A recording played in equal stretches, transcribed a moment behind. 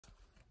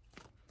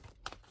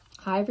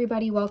Hi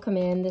everybody, welcome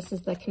in. This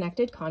is the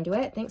Connected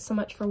Conduit. Thanks so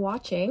much for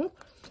watching.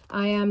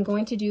 I am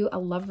going to do a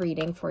love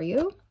reading for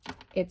you.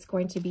 It's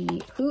going to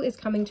be who is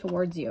coming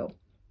towards you.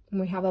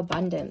 And we have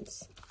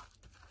abundance.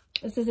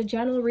 This is a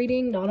general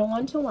reading, not a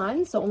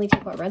one-to-one, so only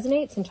take what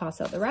resonates and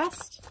toss out the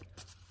rest.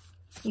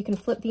 You can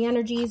flip the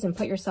energies and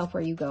put yourself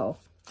where you go,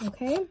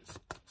 okay?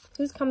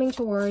 Who's coming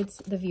towards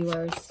the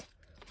viewers?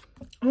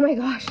 Oh my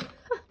gosh,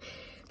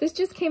 this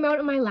just came out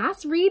in my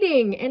last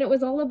reading and it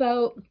was all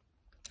about,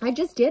 I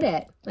just did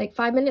it like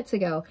 5 minutes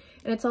ago,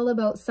 and it's all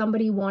about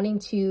somebody wanting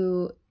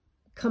to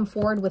come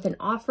forward with an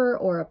offer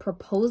or a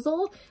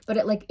proposal, but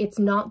it's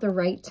not the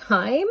right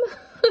time.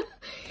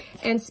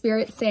 And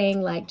Spirit's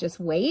saying like, just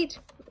wait,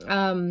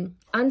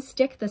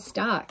 unstick the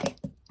stock.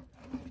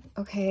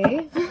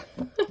 Okay.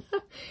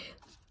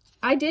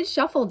 I did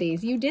shuffle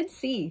these, you did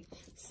see.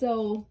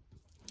 So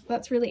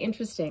that's really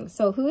interesting.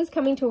 So who is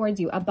coming towards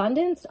you?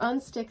 Abundance,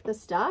 unstick the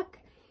stock.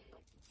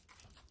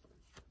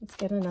 Let's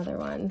get another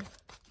one.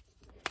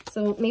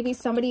 So maybe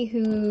somebody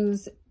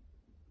who's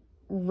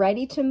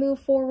ready to move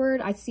forward.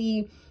 I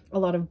see a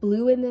lot of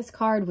blue in this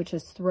card, which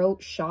is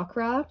throat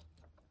chakra.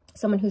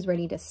 Someone who's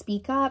ready to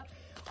speak up,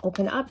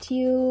 open up to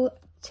you,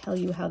 tell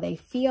you how they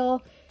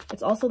feel.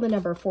 It's also the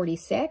number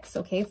 46.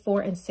 Okay,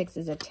 4 and 6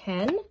 is a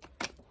 10.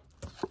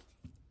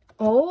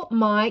 Oh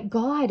my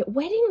God,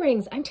 wedding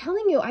rings. I'm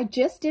telling you, I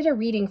just did a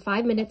reading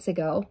 5 minutes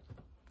ago.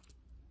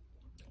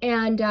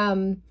 And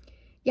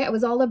yeah, it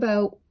was all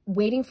about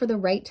waiting for the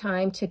right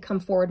time to come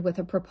forward with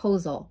a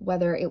proposal,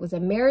 whether it was a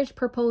marriage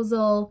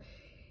proposal,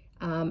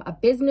 a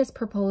business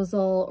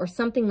proposal, or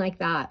something like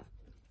that.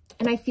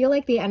 And I feel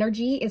like the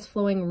energy is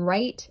flowing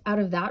right out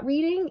of that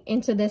reading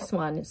into this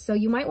one. So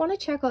you might want to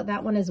check out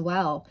that one as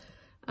well.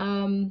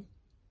 I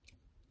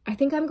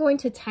think I'm going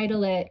to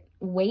title it,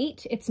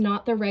 Wait, It's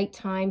Not the Right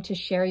Time to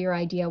Share Your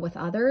Idea with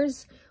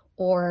Others,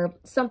 or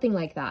something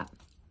like that.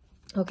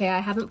 Okay, I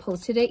haven't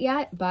posted it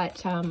yet,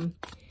 but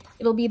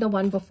it'll be the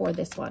one before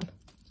this one.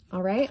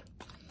 All right.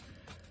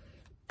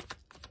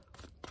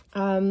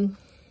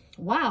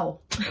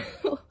 Wow.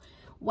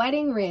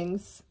 Wedding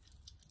rings.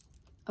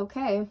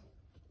 Okay.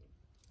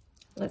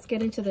 Let's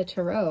get into the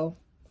tarot.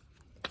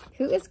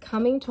 Who is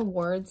coming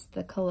towards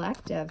the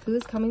collective? Who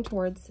is coming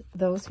towards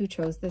those who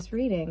chose this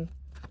reading?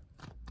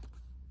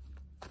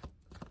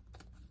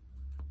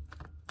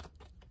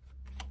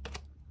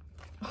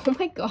 Oh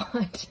my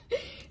God.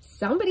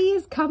 Somebody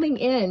is coming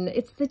in.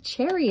 It's the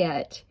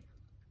Chariot.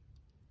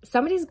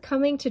 Somebody's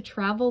coming to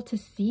travel to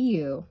see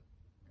you.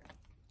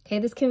 Okay,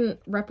 this can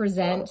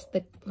represent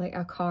like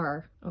a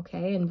car,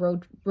 okay, and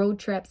road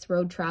trips,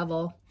 road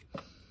travel.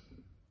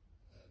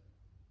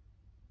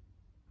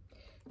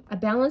 A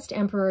balanced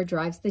Emperor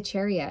drives the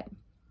Chariot.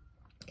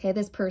 Okay,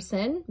 this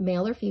person,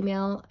 male or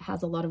female,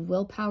 has a lot of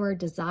willpower,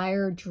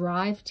 desire,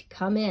 drive to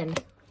come in.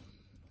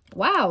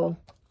 Wow.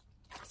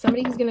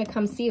 Somebody who's going to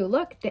come see you.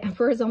 Look, the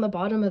Emperor is on the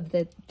bottom of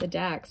the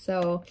deck.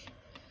 So,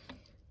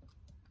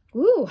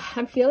 ooh,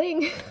 I'm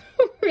feeling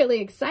really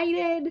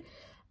excited.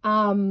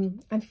 I'm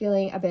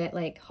feeling a bit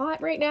like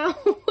hot right now.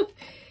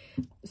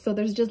 So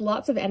there's just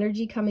lots of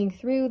energy coming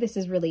through. This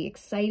is really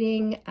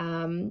exciting.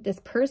 This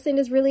person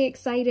is really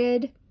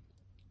excited.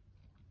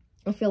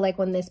 I feel like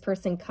when this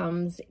person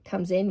comes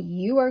in,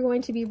 you are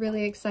going to be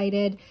really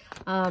excited.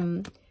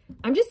 I'm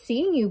just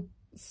seeing you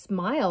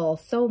smile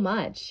so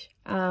much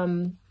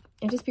and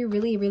just be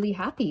really, really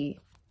happy.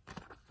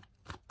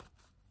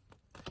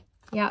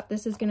 Yeah,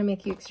 this is going to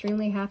make you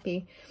extremely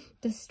happy.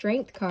 The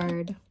Strength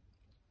card.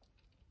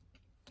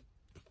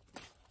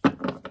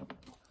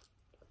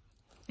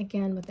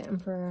 Again with the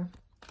Emperor.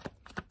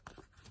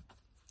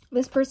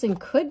 This person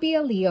could be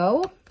a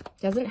Leo.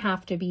 Doesn't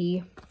have to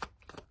be.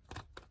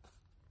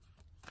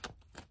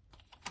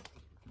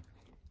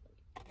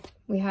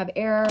 We have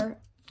air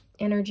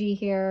energy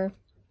here.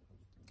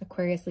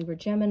 Aquarius, Libra,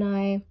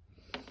 Gemini.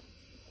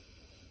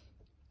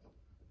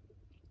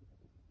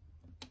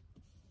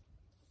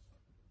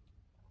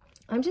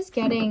 I'm just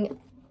getting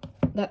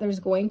that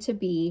there's going to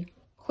be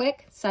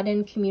quick,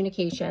 sudden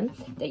communication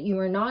that you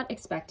are not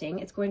expecting.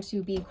 It's going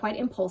to be quite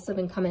impulsive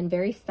and come in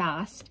very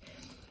fast.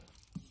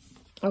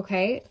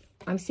 Okay,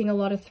 I'm seeing a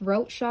lot of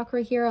throat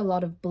chakra here, a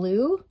lot of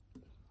blue.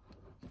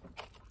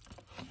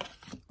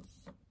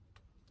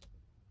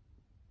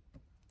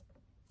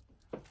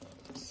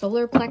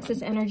 Solar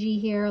plexus energy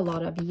here, a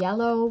lot of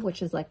yellow,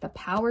 which is like the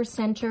power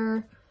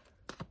center,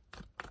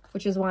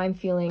 which is why I'm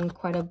feeling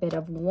quite a bit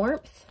of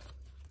warmth.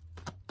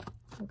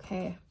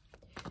 Okay.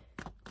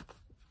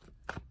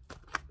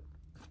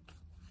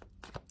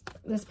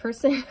 This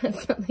person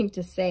has something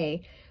to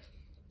say.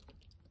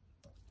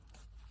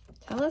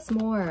 Tell us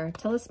more.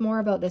 Tell us more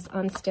about this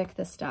unstick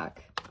the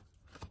stuck.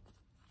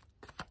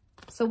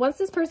 So once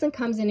this person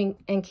comes in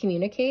and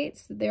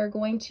communicates, they're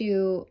going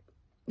to,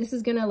 this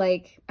is going to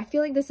I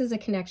feel like this is a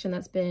connection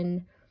that's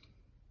been,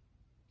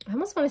 I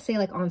almost want to say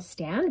on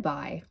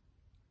standby.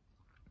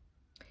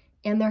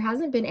 And there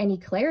hasn't been any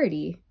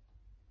clarity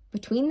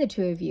between the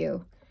two of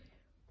you.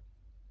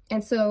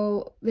 And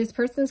so this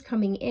person's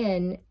coming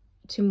in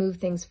to move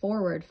things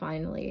forward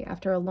finally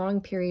after a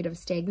long period of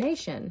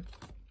stagnation.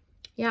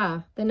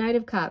 Yeah, the Knight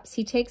of Cups.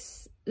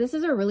 This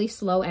is a really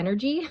slow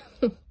energy,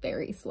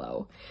 very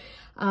slow,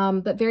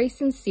 but very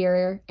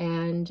sincere,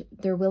 and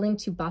they're willing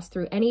to bust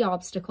through any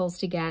obstacles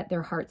to get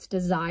their heart's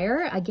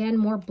desire. Again,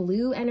 more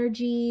blue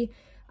energy,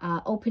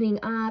 opening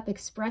up,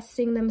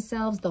 expressing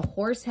themselves. The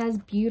horse has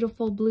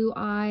beautiful blue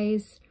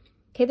eyes.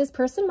 Okay, this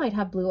person might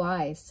have blue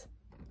eyes,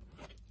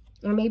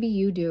 or maybe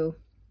you do.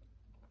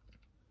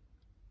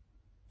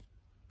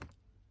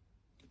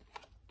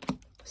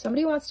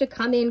 Somebody wants to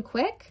come in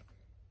quick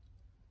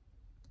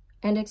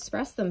and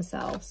express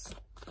themselves.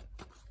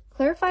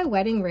 Clarify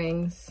wedding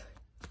rings.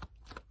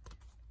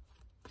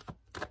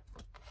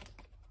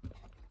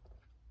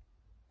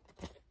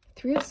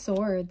 Three of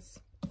Swords.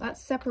 That's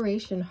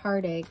separation,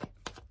 heartache.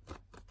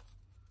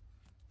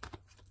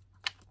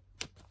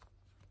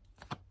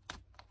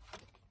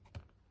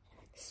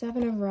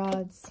 Seven of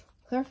Rods.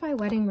 Clarify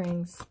wedding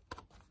rings.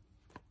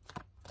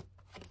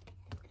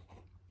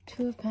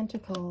 Two of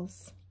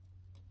Pentacles.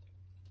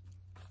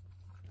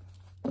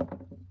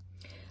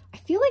 I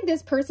feel like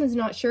this person's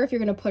not sure if you're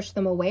going to push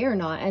them away or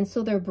not, and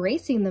so they're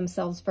bracing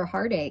themselves for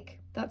heartache.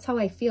 That's how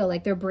I feel,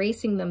 like they're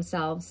bracing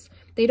themselves.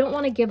 They don't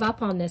want to give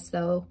up on this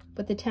though.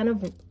 With the Ten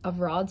of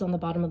Rods on the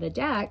bottom of the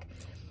deck,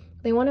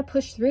 they want to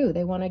push through.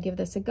 They want to give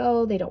this a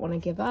go. They don't want to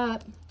give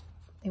up.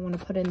 They want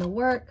to put in the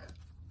work.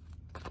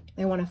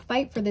 They want to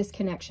fight for this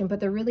connection, but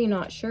they're really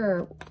not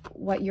sure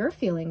what your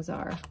feelings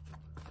are.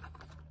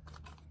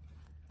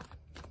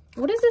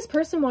 What does this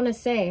person want to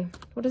say?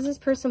 What does this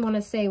person want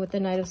to say with the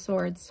Knight of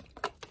Swords?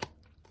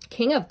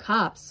 King of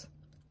Cups.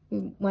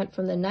 We went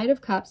from the Knight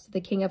of Cups to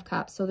the King of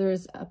Cups. So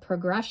there's a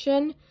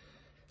progression.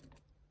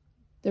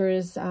 There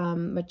is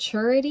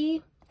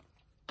maturity.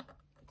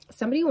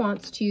 Somebody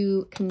wants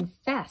to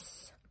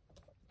confess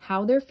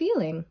how they're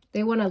feeling.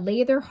 They want to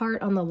lay their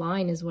heart on the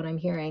line is what I'm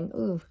hearing.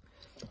 Ooh.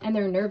 And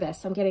they're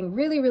nervous. I'm getting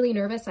really, really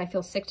nervous. I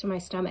feel sick to my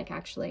stomach,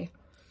 actually.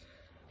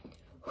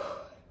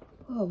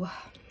 Oh,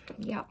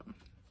 yeah.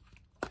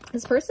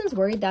 This person's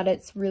worried that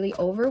it's really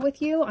over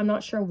with you. I'm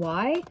not sure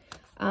why.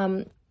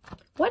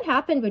 What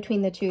happened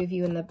between the two of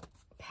you in the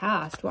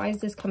past? Why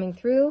is this coming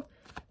through?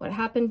 What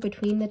happened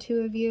between the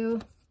two of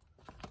you?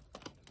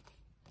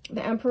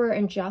 The Emperor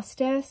and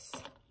Justice.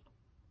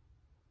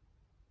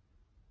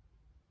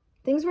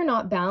 Things were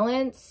not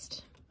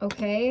balanced,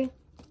 okay?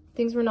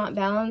 Things were not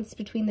balanced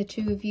between the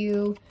two of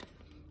you.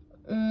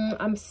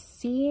 I'm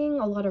seeing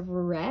a lot of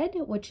red,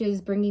 which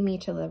is bringing me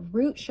to the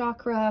root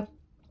chakra,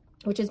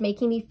 which is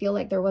making me feel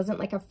like there wasn't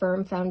like a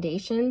firm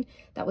foundation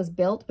that was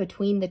built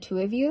between the two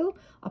of you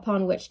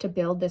upon which to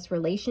build this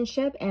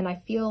relationship. And I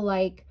feel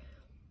like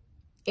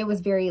it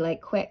was very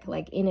like quick,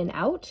 like in and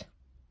out.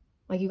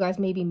 Like you guys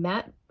maybe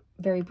met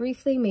very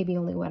briefly, maybe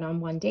only went on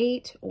one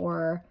date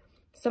or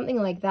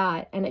something like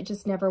that. And it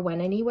just never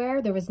went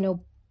anywhere. There was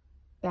no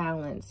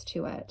balance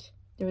to it.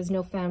 There was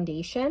no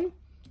foundation.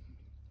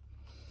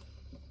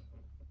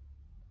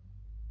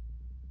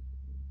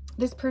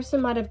 This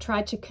person might have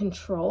tried to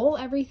control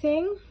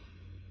everything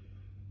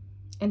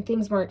and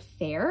things weren't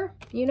fair,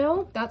 you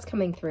know? That's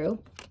coming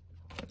through.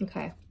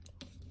 Okay.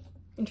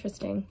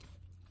 Interesting.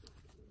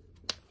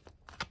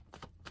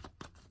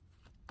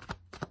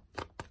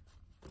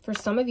 For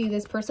some of you,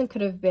 this person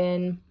could have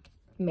been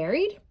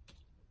married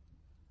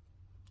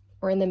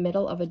or in the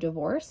middle of a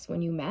divorce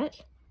when you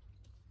met.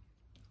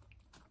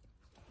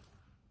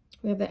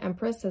 We have the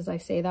Empress as I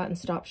say that and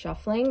stop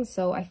shuffling.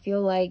 So I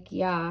feel like,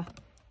 yeah,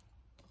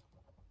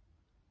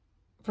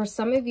 for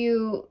some of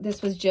you,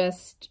 this was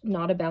just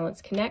not a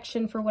balanced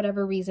connection for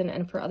whatever reason.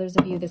 And for others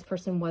of you, this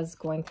person was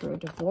going through a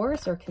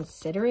divorce or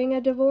considering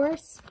a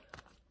divorce.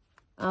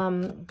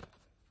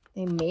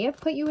 They may have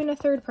put you in a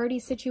third-party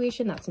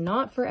situation. That's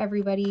not for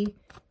everybody.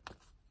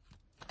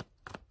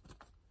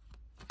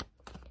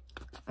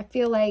 I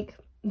feel like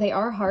they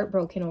are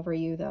heartbroken over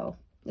you, though.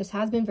 This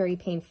has been very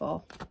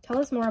painful. Tell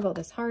us more about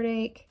this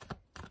heartache.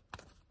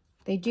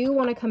 They do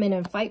want to come in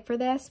and fight for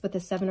this with the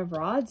Seven of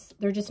Rods.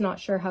 They're just not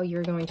sure how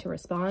you're going to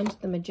respond.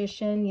 The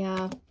Magician,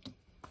 yeah.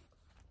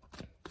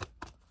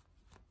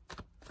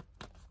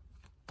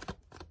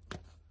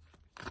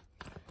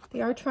 They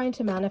are trying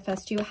to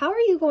manifest you. How are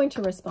you going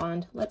to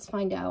respond? Let's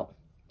find out.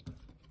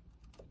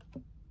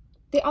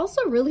 They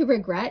also really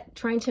regret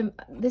trying to,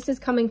 this is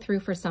coming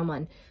through for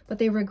someone, but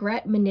they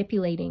regret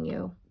manipulating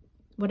you.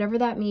 Whatever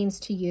that means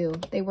to you,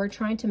 they were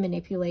trying to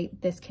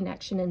manipulate this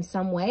connection in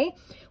some way,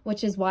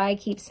 which is why I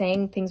keep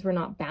saying things were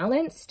not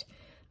balanced.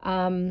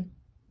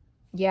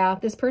 Yeah,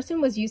 this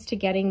person was used to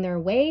getting their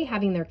way,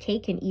 having their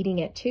cake and eating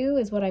it too,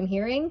 is what I'm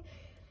hearing.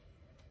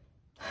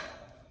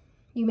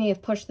 You may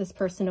have pushed this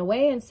person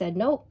away and said,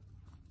 nope,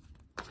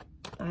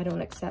 I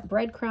don't accept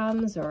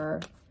breadcrumbs, or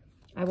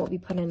I won't be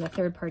put in a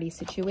third-party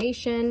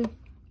situation.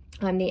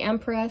 I'm the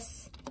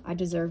Empress. I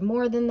deserve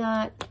more than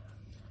that.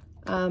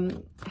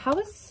 How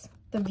is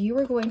the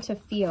viewer going to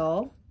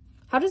feel?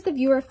 How does the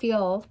viewer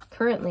feel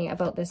currently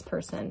about this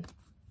person?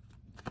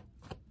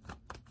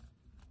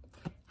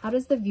 How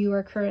does the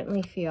viewer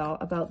currently feel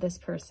about this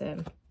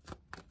person?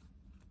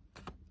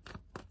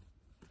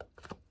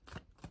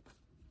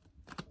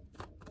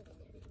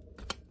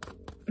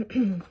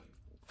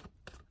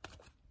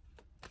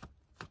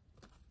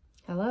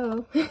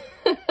 Hello.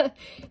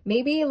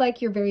 Maybe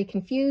like you're very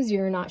confused,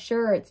 you're not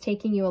sure, it's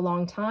taking you a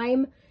long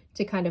time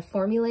to kind of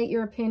formulate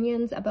your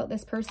opinions about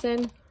this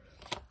person.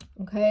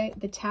 Okay,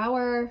 the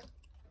Tower.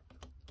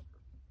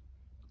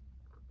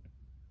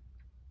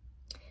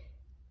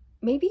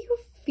 Maybe you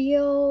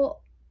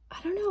feel,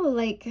 I don't know,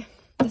 like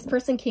this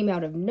person came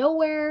out of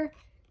nowhere.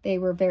 They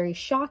were very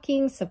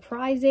shocking,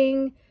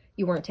 surprising.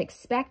 You weren't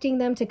expecting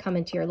them to come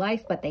into your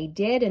life, but they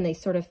did, and they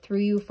sort of threw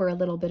you for a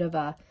little bit of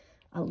a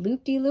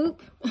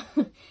loop-de-loop.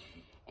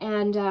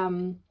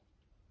 And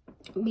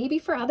maybe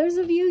for others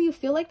of you, you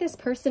feel like this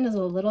person is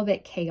a little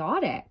bit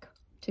chaotic,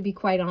 to be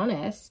quite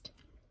honest.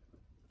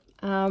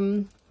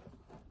 How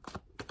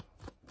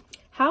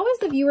is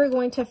the viewer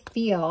going to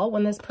feel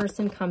when this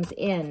person comes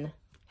in?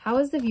 How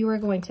is the viewer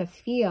going to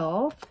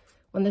feel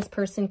when this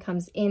person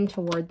comes in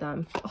toward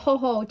them?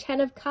 Oh,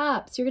 10 of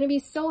Cups. You're going to be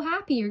so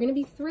happy. You're going to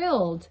be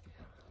thrilled.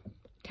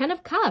 10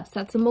 of Cups.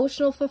 That's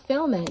emotional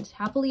fulfillment.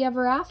 Happily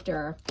ever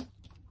after.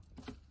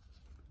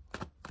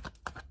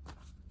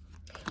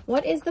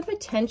 What is the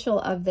potential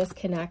of this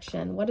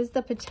connection? What is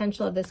the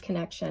potential of this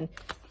connection?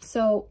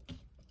 So,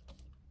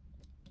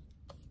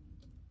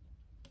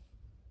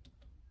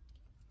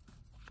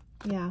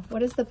 yeah,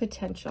 what is the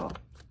potential?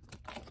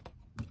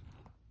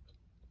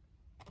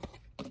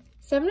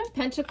 7 of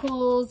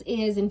Pentacles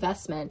is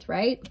investment,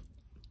 right?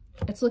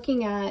 It's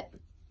looking at,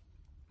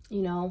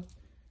 you know,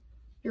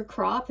 your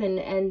crop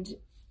and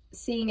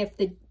seeing if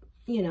the,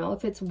 you know,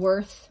 if it's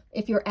worth,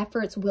 if your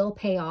efforts will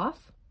pay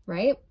off,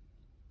 right?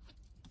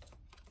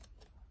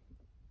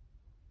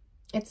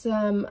 It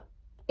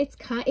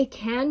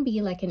can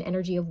be like an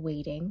energy of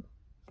waiting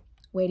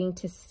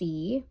to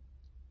see.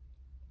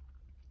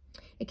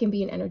 It can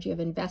be an energy of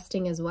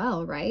investing as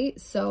well, right?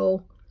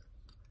 So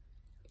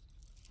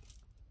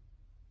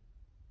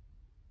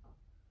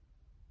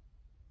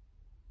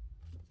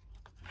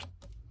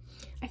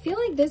I feel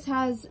like this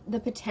has the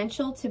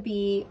potential to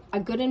be a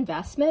good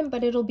investment,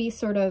 but it'll be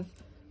sort of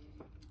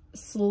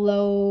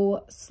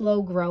slow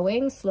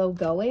growing, slow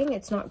going.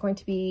 It's not going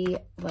to be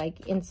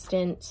like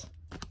instant.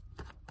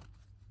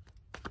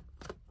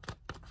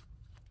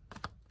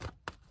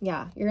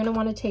 Yeah, you're going to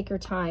want to take your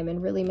time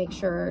and really make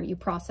sure you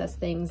process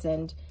things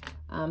and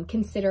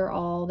consider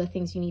all the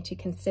things you need to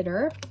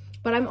consider.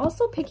 But I'm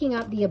also picking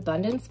up the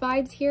abundance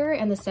vibes here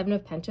and the 7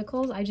 of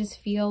Pentacles. I just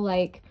feel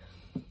like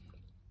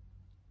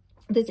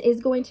this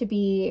is going to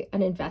be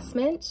an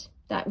investment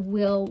that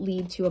will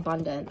lead to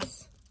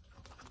abundance.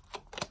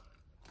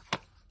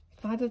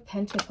 5 of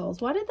Pentacles.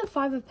 Why did the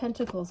 5 of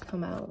Pentacles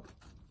come out?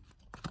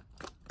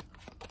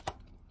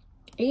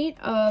 8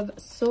 of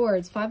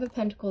Swords. 5 of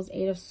Pentacles,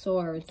 8 of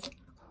Swords.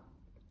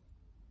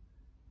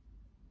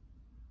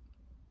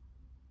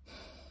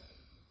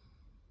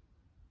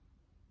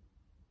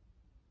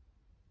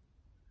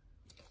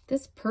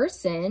 This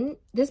person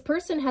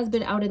has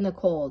been out in the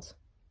cold,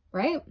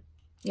 right?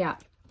 Yeah.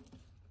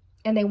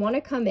 And they want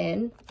to come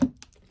in.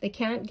 They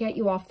can't get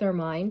you off their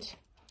mind.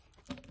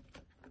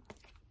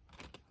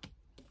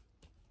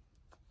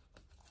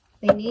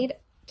 They need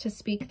to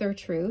speak their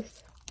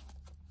truth.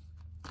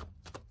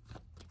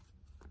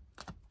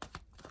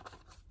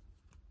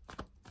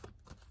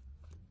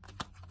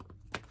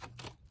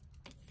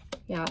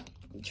 Yeah,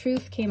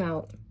 truth came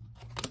out.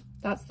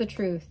 That's the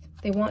truth.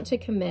 They want to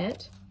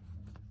commit.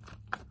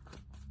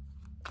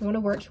 They want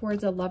to work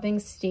towards a loving,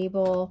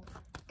 stable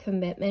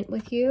commitment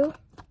with you.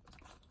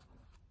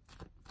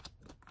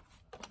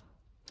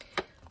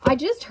 I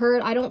just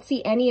heard, I don't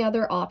see any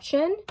other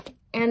option.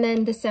 And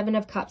then the 7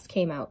 of Cups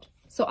came out.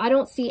 So I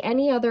don't see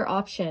any other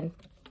option.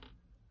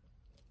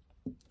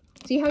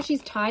 See how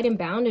she's tied and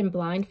bound and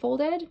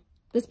blindfolded?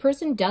 This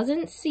person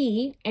doesn't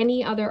see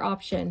any other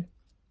option.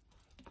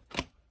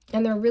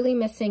 And they're really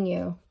missing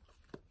you.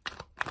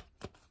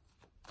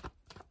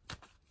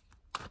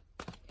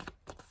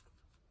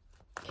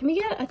 Can we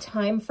get a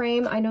time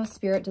frame? I know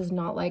Spirit does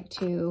not like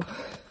to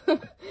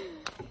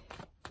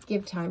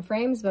give time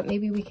frames, but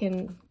maybe we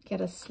can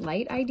get a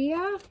slight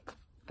idea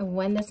of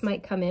when this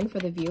might come in for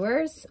the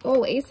viewers.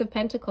 Oh, Ace of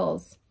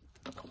Pentacles.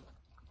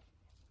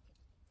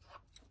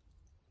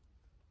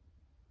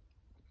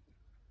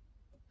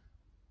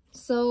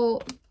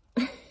 So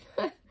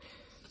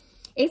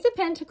Ace of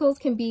Pentacles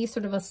can be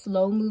sort of a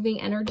slow-moving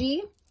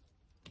energy.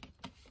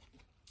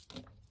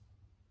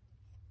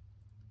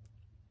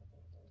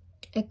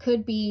 It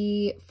could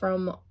be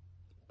from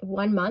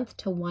 1 month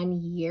to 1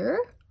 year.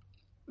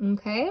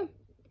 Okay.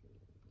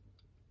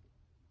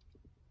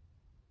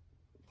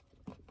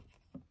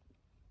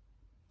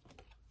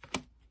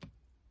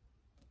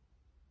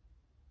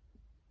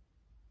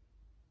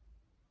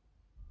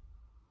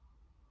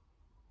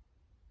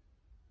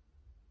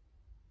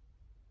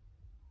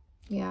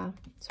 Yeah,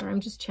 sorry,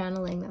 I'm just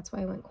channeling. That's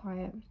why I went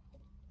quiet.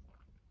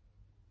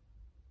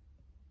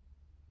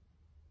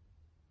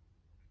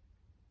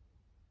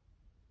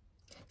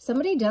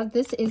 Somebody does,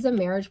 this is a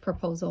marriage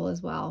proposal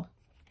as well.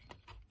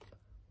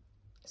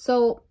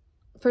 So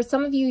For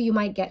some of you, you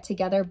might get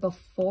together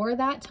before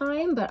that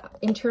time, but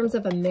in terms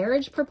of a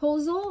marriage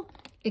proposal,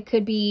 it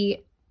could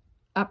be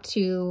up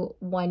to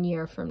 1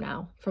 year from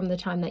now, from the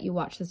time that you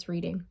watch this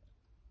reading.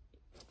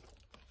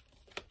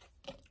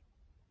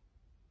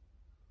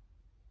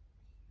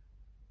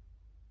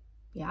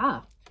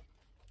 Yeah,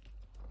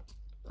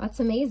 that's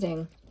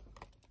amazing.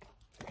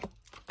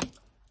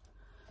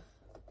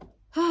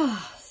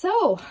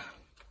 So,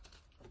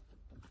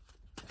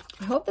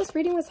 I hope this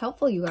reading was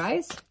helpful, you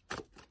guys.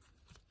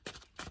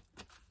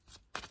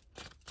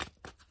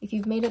 If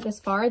you've made it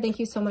this far, thank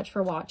you so much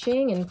for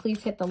watching, and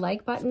please hit the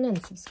like button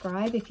and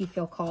subscribe if you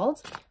feel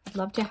called. I'd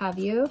love to have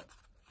you.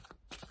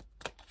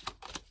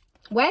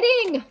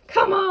 Wedding!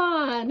 Come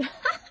on!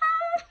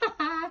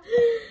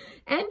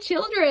 And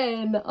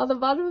children on the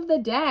bottom of the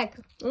deck.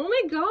 Oh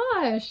my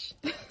gosh.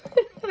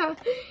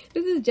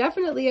 This is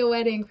definitely a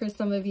wedding for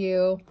some of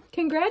you.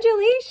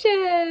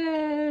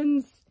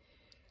 Congratulations.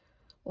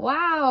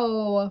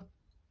 Wow.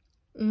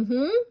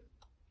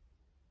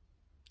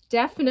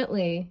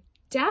 Definitely.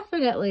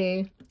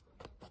 Definitely.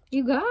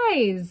 You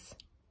guys.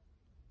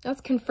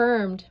 That's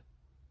confirmed.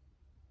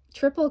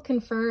 Triple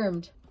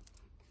confirmed.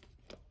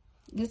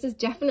 This is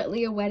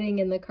definitely a wedding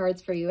in the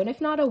cards for you. And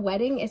if not a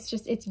wedding,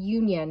 it's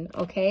union,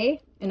 okay?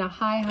 And a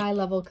high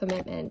level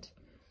commitment.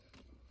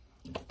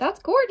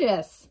 That's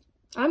gorgeous.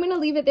 I'm going to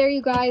leave it there,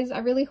 you guys. I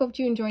really hoped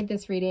you enjoyed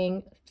this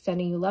reading.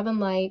 Sending you love and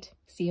light.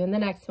 See you in the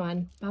next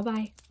one.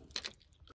 Bye-bye.